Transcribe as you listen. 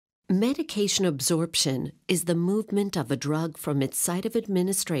Medication absorption is the movement of a drug from its site of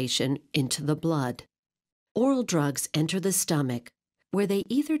administration into the blood. Oral drugs enter the stomach, where they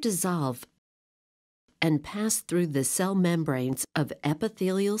either dissolve and pass through the cell membranes of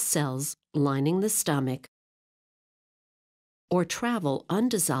epithelial cells lining the stomach, or travel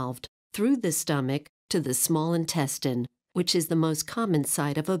undissolved through the stomach to the small intestine, which is the most common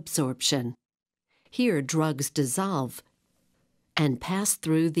site of absorption. Here, drugs dissolve and pass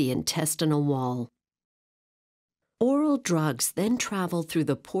through the intestinal wall. Oral drugs then travel through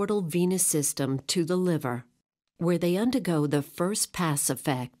the portal venous system to the liver, where they undergo the first pass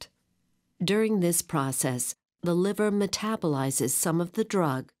effect. During this process, the liver metabolizes some of the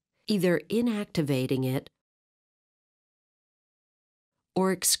drug, either inactivating it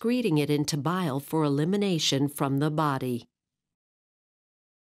or excreting it into bile for elimination from the body.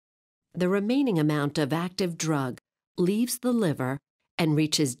 The remaining amount of active drug leaves the liver and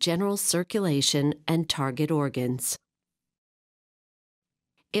reaches general circulation and target organs.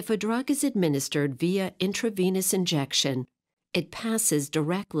 If a drug is administered via intravenous injection, it passes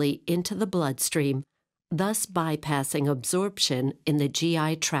directly into the bloodstream, thus bypassing absorption in the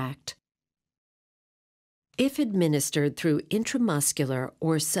GI tract. If administered through intramuscular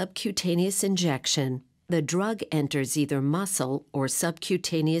or subcutaneous injection, the drug enters either muscle or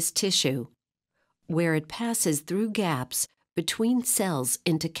subcutaneous tissue, where it passes through gaps between cells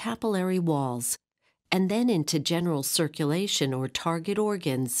into capillary walls, and then into general circulation or target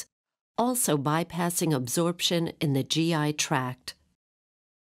organs, also bypassing absorption in the GI tract.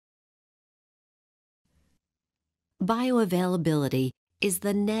 Bioavailability is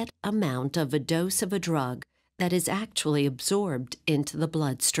the net amount of a dose of a drug that is actually absorbed into the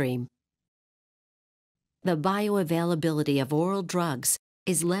bloodstream. The bioavailability of oral drugs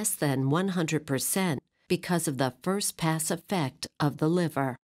is less than 100% because of the first pass effect of the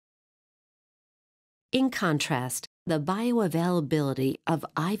liver. In contrast, the bioavailability of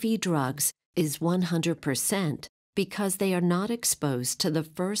IV drugs is 100% because they are not exposed to the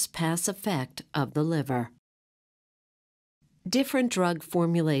first pass effect of the liver. Different drug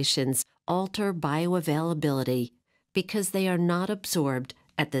formulations alter bioavailability because they are not absorbed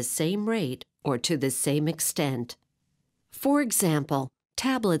at the same rate or to the same extent. For example,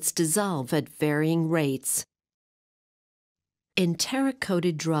 tablets dissolve at varying rates.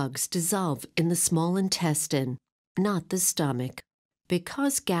 Enteric-coated drugs dissolve in the small intestine, not the stomach.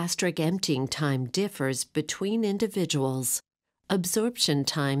 Because gastric emptying time differs between individuals, absorption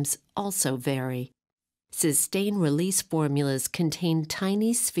times also vary. Sustained-release formulas contain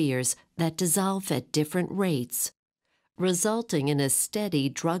tiny spheres that dissolve at different rates, resulting in a steady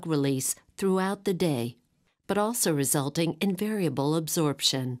drug release throughout the day, but also resulting in variable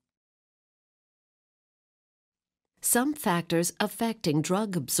absorption. Some factors affecting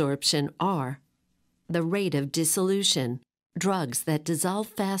drug absorption are the rate of dissolution. Drugs that dissolve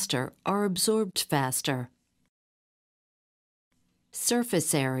faster are absorbed faster.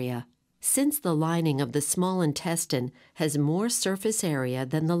 Surface area. Since the lining of the small intestine has more surface area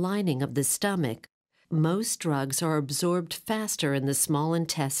than the lining of the stomach, most drugs are absorbed faster in the small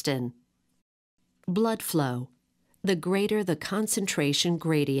intestine. Blood flow. The greater the concentration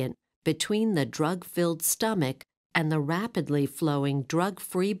gradient between the drug-filled stomach and the rapidly flowing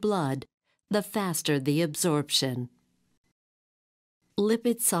drug-free blood, the faster the absorption.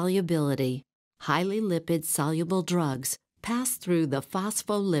 Lipid solubility. Highly lipid-soluble drugs pass through the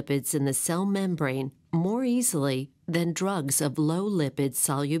phospholipids in the cell membrane more easily than drugs of low lipid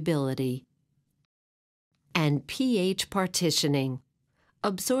solubility. And pH partitioning.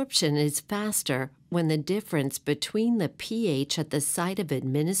 Absorption is faster when the difference between the pH at the site of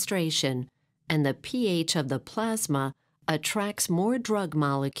administration and the pH of the plasma attracts more drug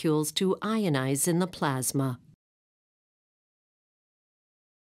molecules to ionize in the plasma.